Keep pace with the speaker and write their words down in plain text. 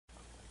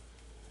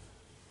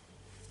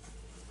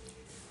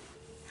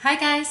Hi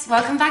guys,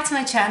 welcome back to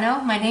my channel.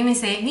 My name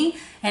is Amy,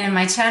 and in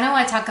my channel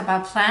I talk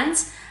about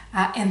plants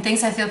and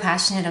things I feel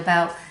passionate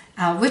about,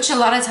 which a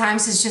lot of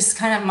times is just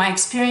kind of my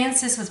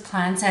experiences with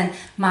plants and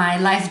my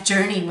life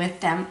journey with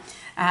them.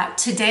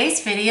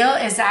 Today's video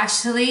is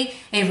actually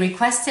a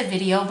requested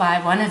video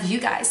by one of you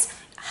guys.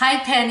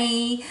 Hi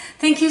Penny,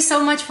 thank you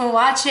so much for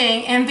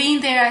watching and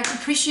being there. I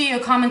appreciate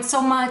your comments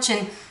so much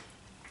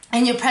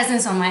and your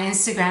presence on my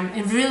Instagram.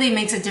 It really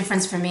makes a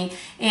difference for me,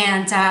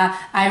 and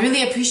I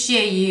really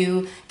appreciate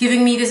you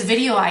giving me this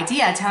video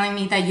idea, telling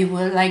me that you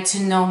would like to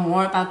know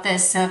more about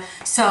this.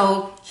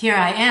 So here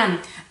I am.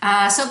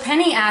 So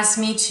Penny asked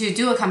me to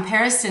do a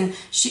comparison.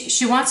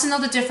 She wants to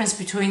know the difference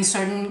between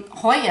certain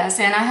Hoyas,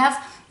 and I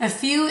have a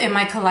few in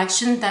my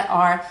collection that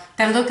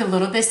look a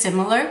little bit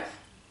similar.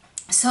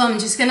 So I'm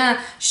just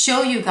gonna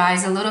show you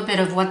guys a little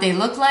bit of what they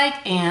look like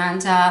and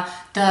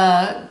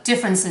the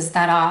differences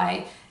that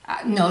I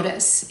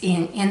notice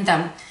in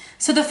them.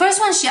 So the first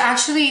one she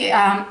actually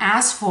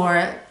asked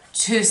for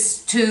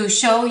to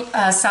show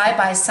side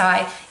by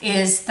side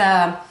is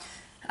the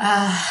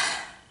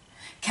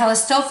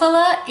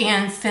Callistophila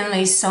and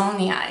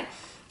Finlaysonii.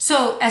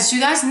 So as you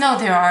guys know,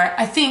 there are,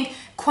 I think,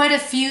 quite a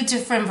few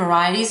different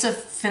varieties of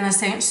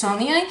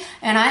Finlaysonii,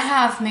 and I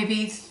have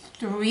maybe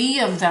 3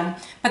 of them.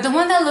 But the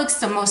one that looks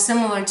the most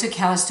similar to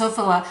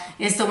Callistophila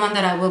is the one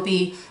that I will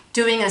be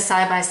doing a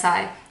side by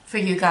side for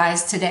you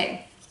guys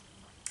today.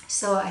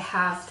 So I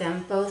have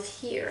them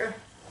both here.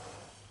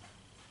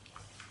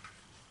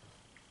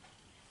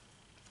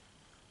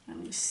 Let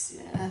me see,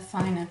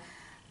 find a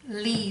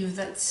leaf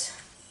that's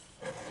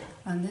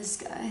on this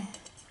guy.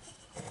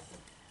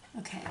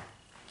 Okay,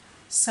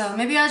 so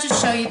maybe I'll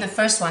just show you the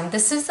first one.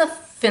 This is the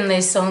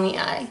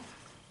Finlaysonii.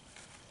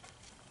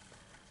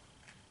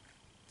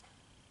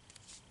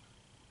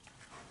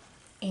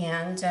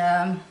 And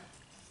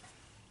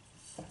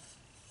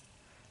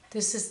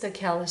this is the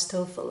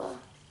Callistophila.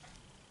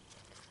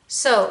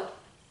 So,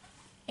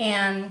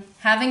 and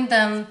having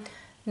them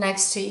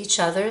next to each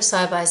other,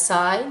 side by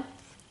side,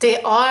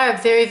 they are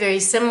very,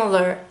 very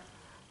similar,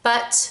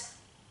 but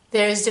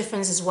there is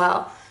difference as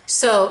well.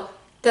 So,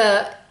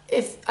 I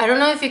don't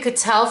know if you could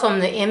tell from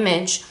the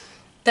image,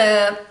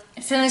 the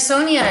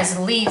Finlaysonii's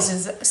leaves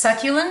is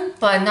succulent,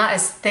 but not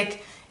as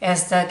thick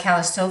as the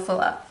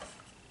Callistophila.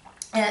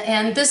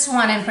 And this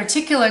one in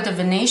particular, the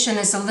venation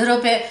is a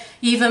little bit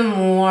even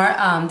more,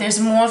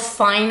 there's more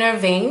finer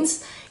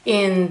veins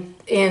in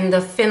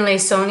the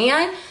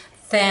Finlaysonii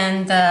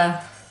than the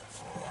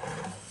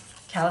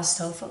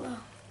Callistophila.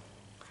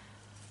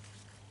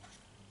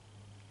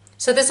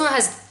 So this one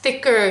has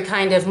thicker,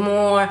 kind of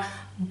more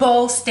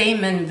bold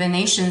stamen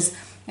venations.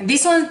 And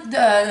this one,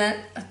 the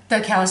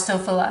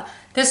Callistophila,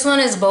 this one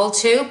is bold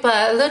too,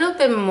 but a little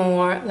bit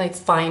more like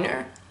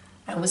finer,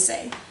 I would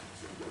say.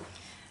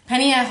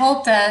 Penny, I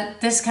hope that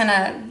this kind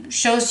of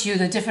shows you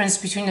the difference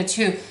between the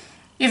two.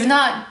 If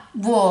not,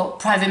 we'll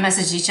private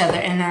message each other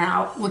and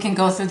then we can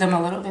go through them a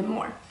little bit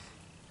more.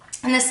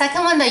 And the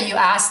second one that you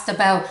asked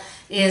about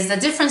is the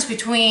difference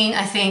between,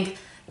 I think,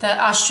 the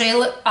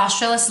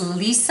Australis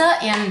Lisa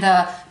and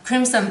the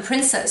Crimson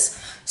Princess.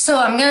 So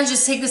I'm going to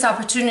just take this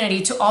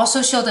opportunity to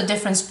also show the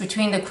difference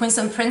between the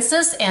Crimson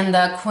Princess and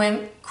the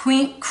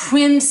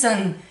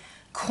Crimson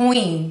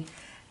Queen.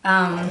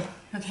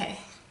 Okay.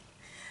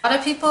 A lot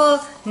of people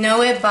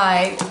know it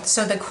by,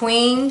 so the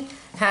queen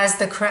has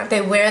the crown, they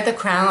wear the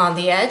crown on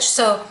the edge,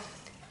 so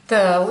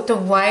the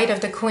white of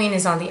the queen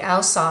is on the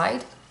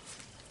outside,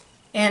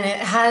 and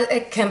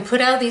it can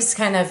put out these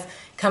kind of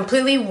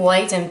completely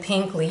white and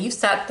pink leaves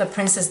that the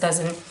princess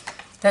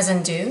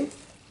doesn't do.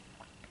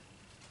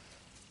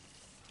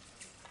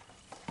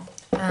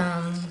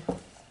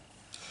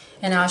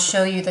 And I'll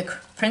show you the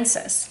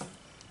princess.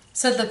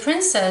 So the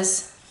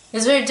princess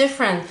is very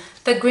different.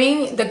 The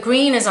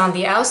green is on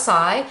the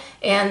outside,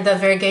 and the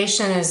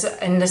variegation is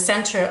in the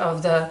center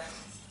of the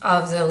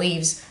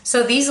leaves.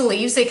 So these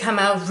leaves, they come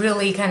out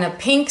really kind of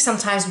pink,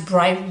 sometimes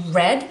bright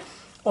red,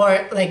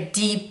 or like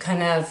deep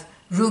kind of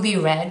ruby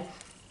red.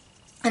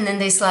 And then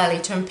they slightly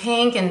turn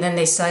pink, and then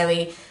they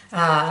slightly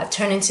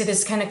turn into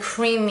this kind of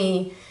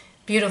creamy,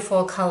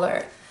 beautiful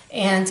color.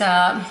 And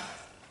the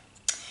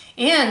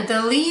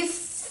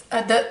leaves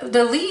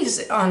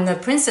on the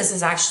princess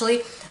is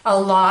actually a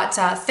lot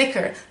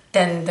thicker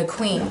than the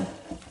queen.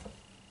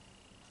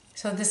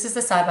 So this is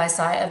the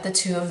side-by-side of the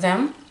two of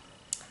them.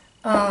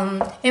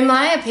 In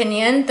my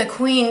opinion, the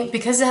queen,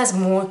 because it has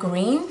more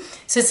green,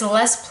 so it's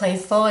less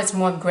playful, it's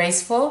more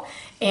graceful,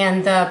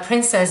 and the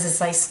princess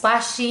is like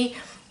splashy,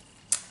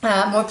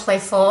 more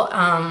playful,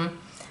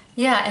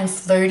 yeah, and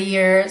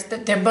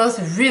flirtier. They're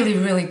both really,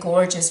 really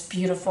gorgeous,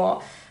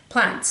 beautiful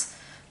plants.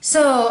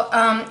 So,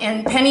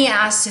 and Penny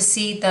asked to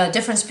see the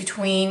difference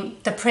between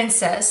the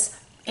princess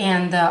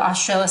and the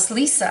Australis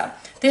Lisa.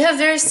 They have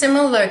very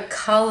similar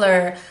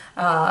color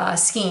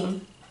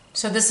scheme.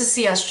 So this is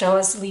the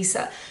Australis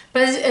Lisa.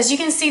 But as you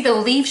can see, the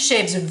leaf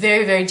shapes are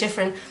very, very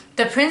different.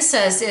 The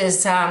princess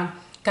is got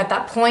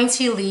that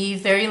pointy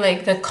leaf, very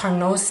like the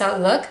carnosa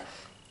look.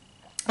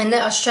 And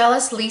the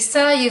Australis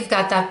Lisa, you've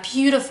got that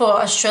beautiful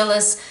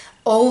Australis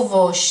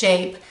oval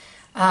shape.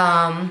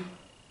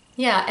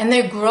 Yeah, and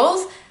their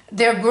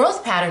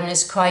growth pattern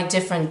is quite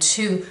different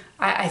too,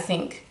 I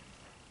think.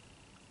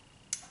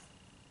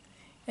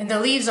 And the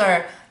leaves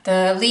are,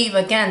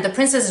 again, the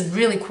princess is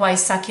really quite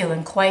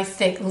succulent, quite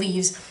thick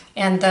leaves,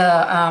 and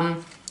the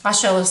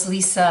Astralis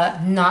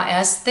lisa not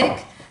as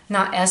thick,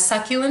 not as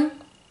succulent.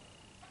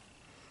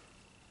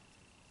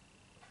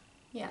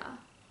 Yeah.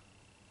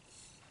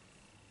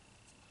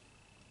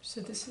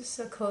 So this is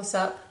a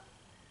close-up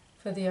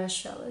for the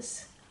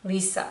Astralis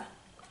lisa.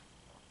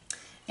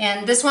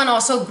 And this one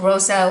also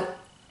grows out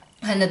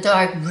in a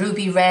dark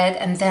ruby red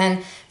and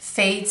then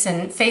fades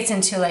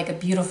into like a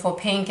beautiful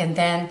pink and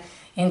then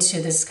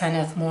into this kind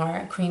of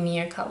more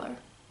creamier color.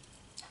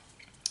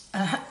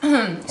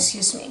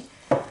 Excuse me.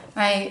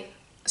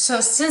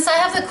 So since I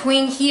have the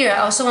queen here, I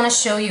also want to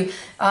show you,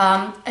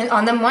 and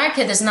on the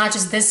market there's not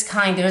just this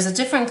kind, there's a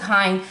different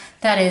kind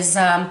that is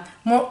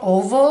more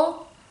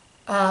oval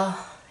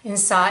in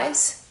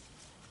size.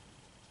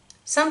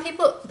 Some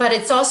people, but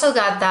it's also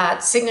got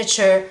that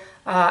signature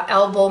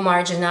elbow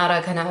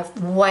marginata kind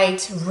of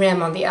white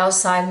rim on the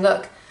outside.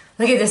 Look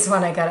at this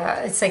one.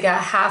 It's like a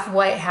half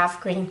white,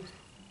 half green.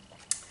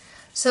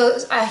 So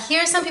I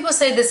hear some people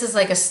say this is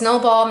like a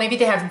snowball. Maybe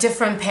they have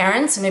different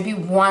parents, maybe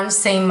one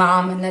same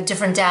mom and a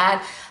different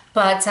dad.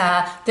 But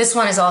this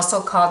one is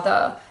also called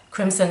the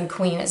Crimson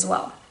Queen as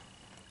well,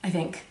 I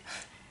think.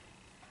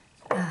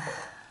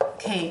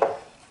 Okay.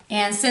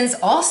 And since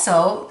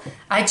also,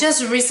 I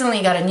just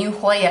recently got a new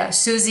Hoya,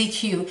 Suzy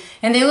Q,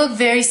 and they look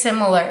very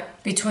similar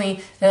between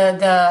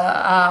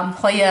the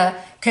Hoya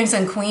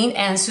Crimson Queen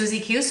and Suzy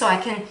Q, so I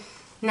can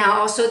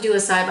now also do a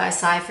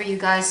side-by-side for you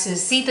guys to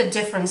see the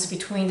difference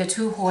between the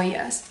two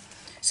Hoyas.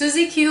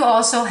 Suzy Q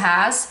also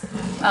has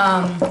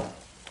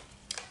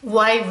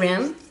white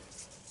rim,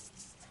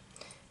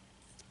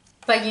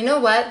 but you know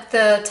what?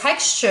 The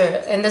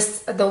texture and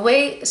the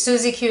way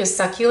Suzy Q is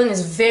succulent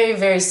is very,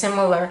 very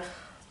similar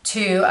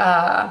to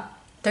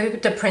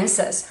the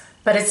princess,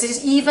 but it's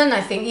just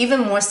I think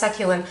even more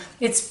succulent.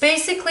 It's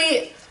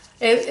basically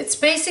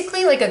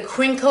like a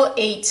crinkle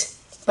 8,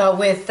 but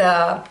with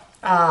the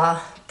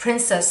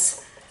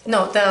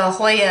the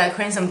Hoya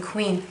Crimson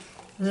Queen.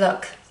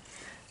 Look,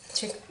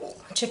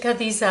 check out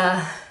these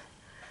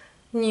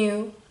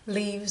new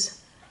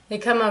leaves. They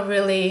come out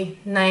really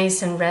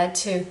nice and red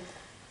too,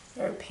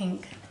 or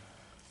pink.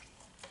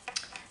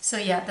 So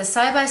yeah, the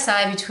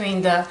side-by-side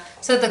between the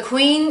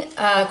Queen,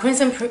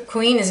 Crimson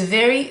Queen is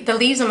the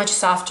leaves are much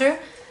softer,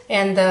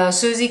 and the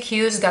Suzy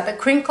Q's got the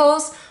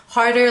crinkles,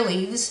 harder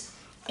leaves,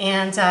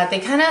 and they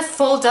kind of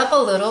fold up a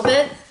little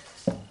bit,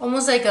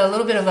 almost like a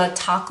little bit of a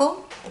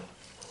taco.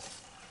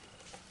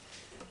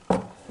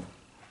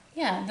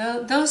 Yeah,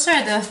 those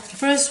are the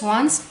first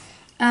ones.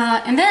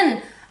 And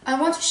then I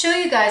want to show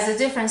you guys the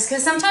difference,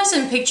 because sometimes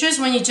in pictures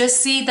when you just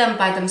see them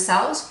by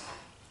themselves,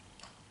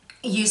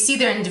 you see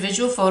their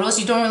individual photos,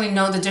 you don't really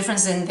know the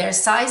difference in their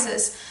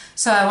sizes.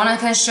 So I want to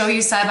kind of show you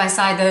side by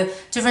side the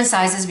different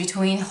sizes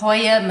between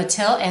Hoya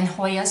Mathilde and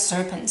Hoya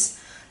Serpens.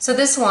 So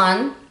this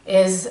one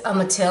is a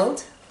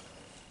Mathilde.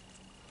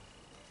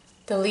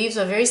 The leaves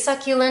are very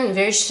succulent,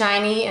 very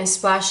shiny and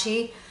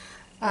splashy.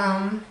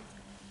 And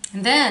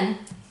then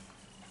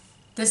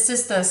this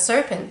is the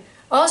Serpent.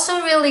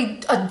 Also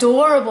really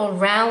adorable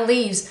round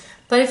leaves.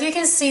 But if you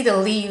can see, the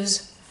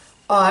leaves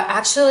are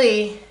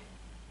actually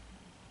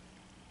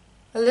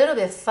a little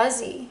bit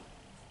fuzzy.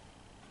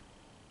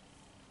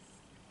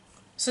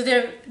 So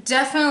they're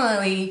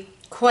definitely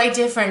quite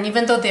different,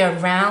 even though they're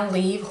round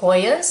leaf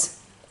Hoyas.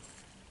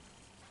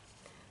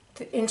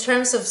 In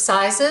terms of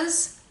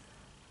sizes,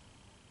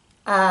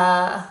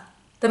 the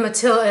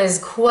Mathilde is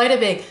quite a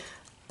bit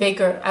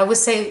bigger. I would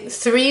say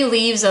 3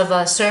 leaves of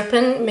a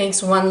Serpent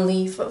makes 1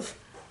 leaf of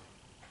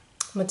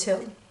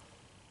Mathilde.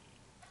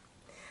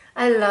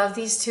 I love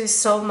these two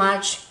so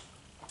much.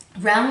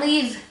 Round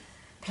leaf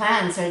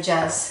plants are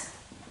just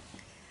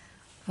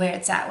where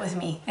it's at with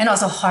me, and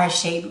also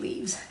heart-shaped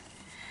leaves.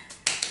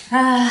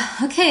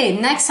 Okay,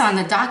 next on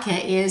the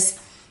docket is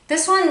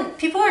this one.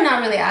 People are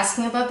not really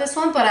asking about this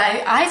one, but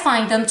I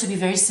find them to be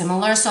very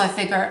similar, so I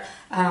figure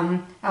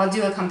I'll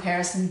do a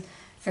comparison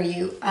for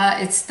you.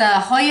 It's the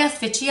Hoya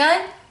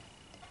Ficii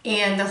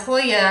and the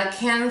Hoya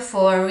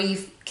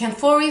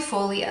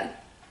canforifolia.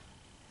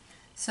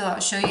 So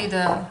I'll show you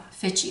the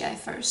Ficii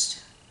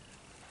first.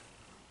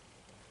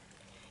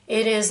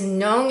 It is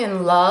known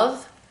and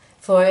loved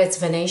for its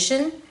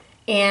venation,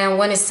 and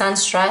when it's sun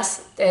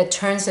stressed, it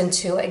turns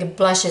into, like, it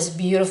blushes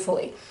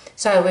beautifully.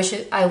 So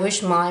I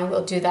wish mine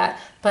will do that,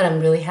 but I'm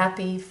really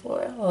happy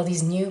for all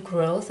these new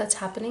growth that's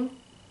happening.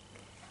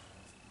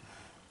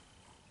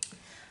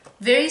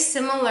 Very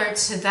similar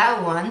to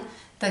that one,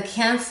 the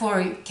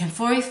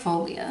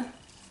canforifolia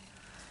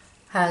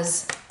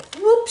has,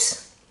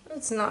 whoops,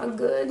 that's not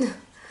good.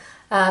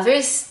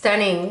 Very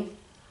stunning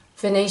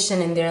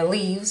venation in their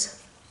leaves.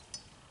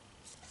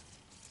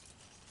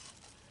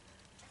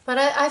 But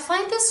I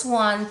find this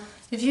one,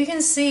 if you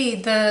can see,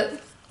 the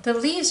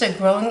leaves are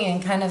growing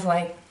in kind of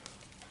like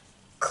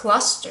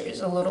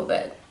clusters a little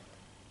bit.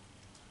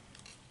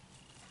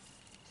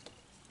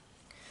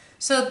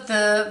 So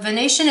the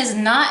venation is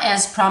not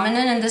as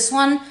prominent in this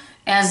one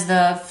as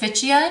the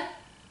Ficii,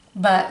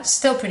 but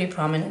still pretty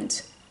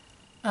prominent.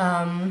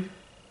 And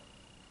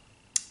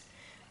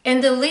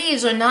the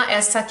leaves are not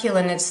as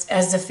succulent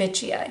as the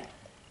Ficii,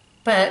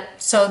 but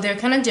so they're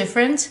kind of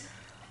different.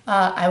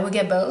 I would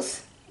get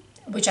both,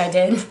 which I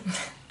did.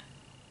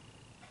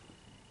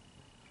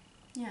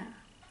 Yeah.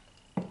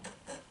 I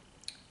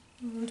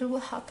wonder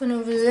what happened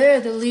over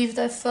there, the leaf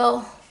that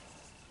fell.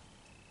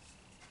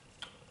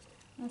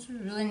 That's a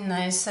really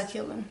nice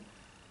succulent,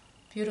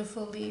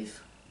 beautiful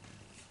leaf.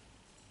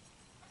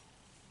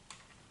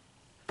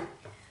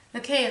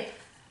 Okay,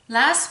 the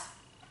last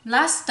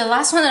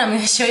one that I'm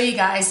going to show you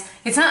guys,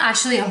 it's not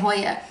actually a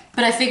Hoya,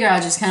 but I figure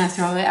I'll just kind of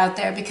throw it out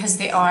there because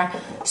they are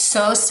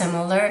so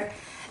similar.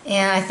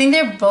 And I think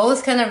they're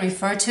both kind of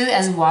referred to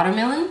as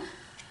watermelon.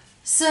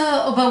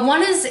 So, but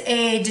one is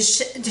a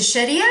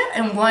Dishedia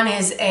and one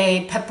is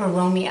a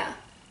Peperomia.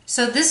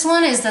 So this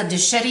one is the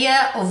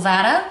Dishedia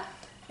ovata.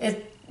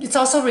 It's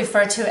also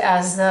referred to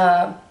as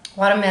the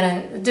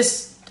watermelon,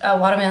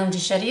 watermelon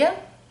Dishedia.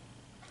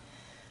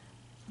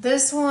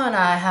 This one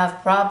I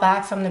have brought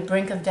back from the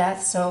brink of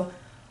death, so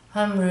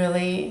I'm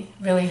really,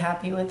 really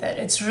happy with it.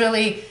 It's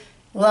really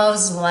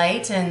loves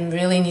light and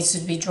really needs to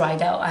be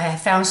dried out. I have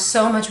found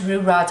so much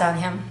root rot on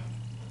him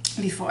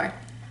before.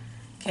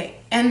 Okay,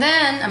 and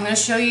then I'm going to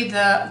show you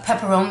the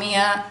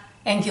Peperomia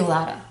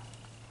angulata.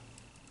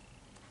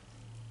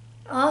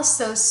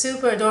 Also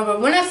super adorable.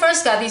 When I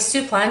first got these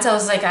two plants, I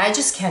was like, I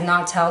just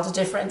cannot tell the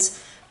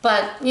difference.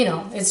 But, you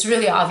know, it's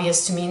really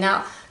obvious to me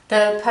now.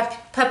 The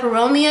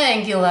Peperomia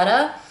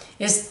angulata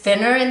is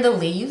thinner in the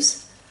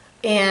leaves,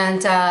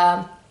 and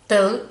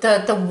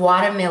the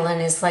watermelon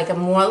is like a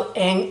more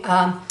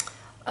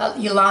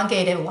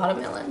elongated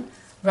watermelon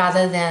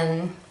rather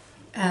than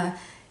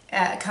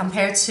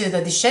compared to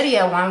the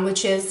Dishedia one,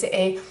 which is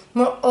a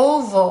more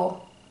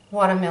oval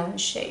watermelon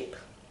shape.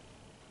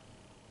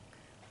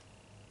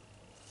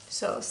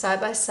 So side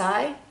by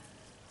side,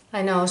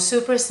 I know,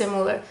 super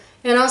similar.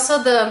 And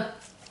also the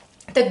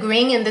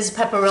green in this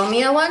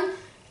Peperomia one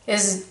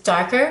is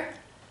darker.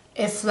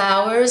 It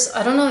flowers.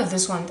 I don't know if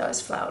this one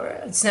does flower.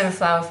 It's never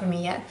flowered for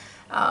me yet.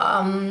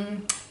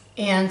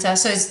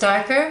 So it's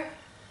darker.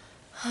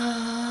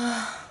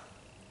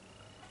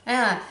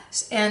 Yeah,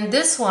 and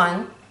this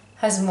one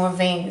has more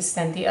veins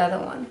than the other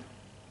one.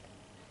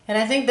 And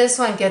I think this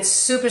one gets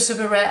super,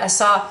 super red. I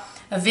saw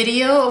a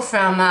video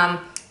from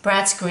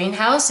Brad's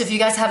greenhouse. If you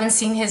guys haven't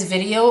seen his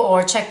video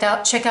or check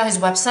out his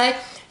website,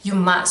 you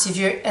must,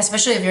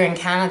 especially if you're in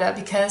Canada,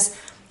 because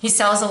he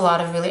sells a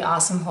lot of really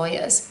awesome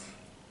Hoyas.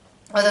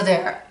 Although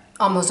they're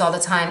almost all the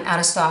time out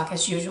of stock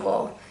as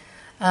usual.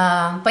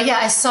 But yeah,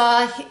 I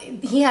saw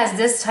he has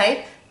this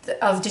type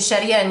of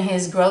Dishedia in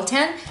his grow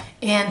tent,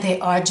 and they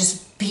are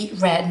just beet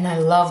red, and I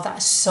love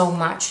that so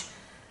much.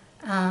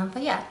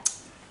 But yeah,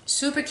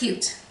 super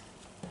cute.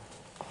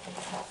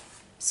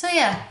 So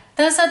yeah,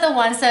 those are the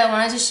ones that I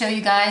wanted to show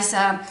you guys,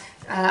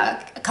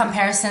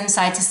 comparison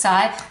side to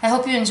side. I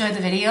hope you enjoyed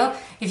the video.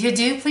 If you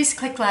do, please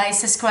click like,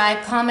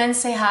 subscribe, comment,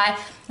 say hi.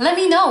 Let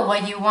me know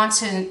what you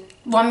want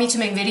me to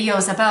make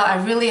videos about.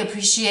 I really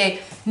appreciate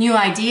new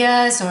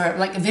ideas or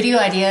like video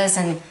ideas,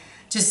 and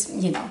just,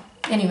 you know,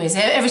 anyways,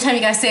 every time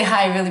you guys say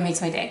hi, it really makes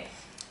my day.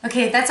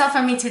 Okay, that's all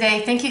from me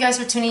today. Thank you guys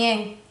for tuning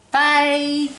in. Bye!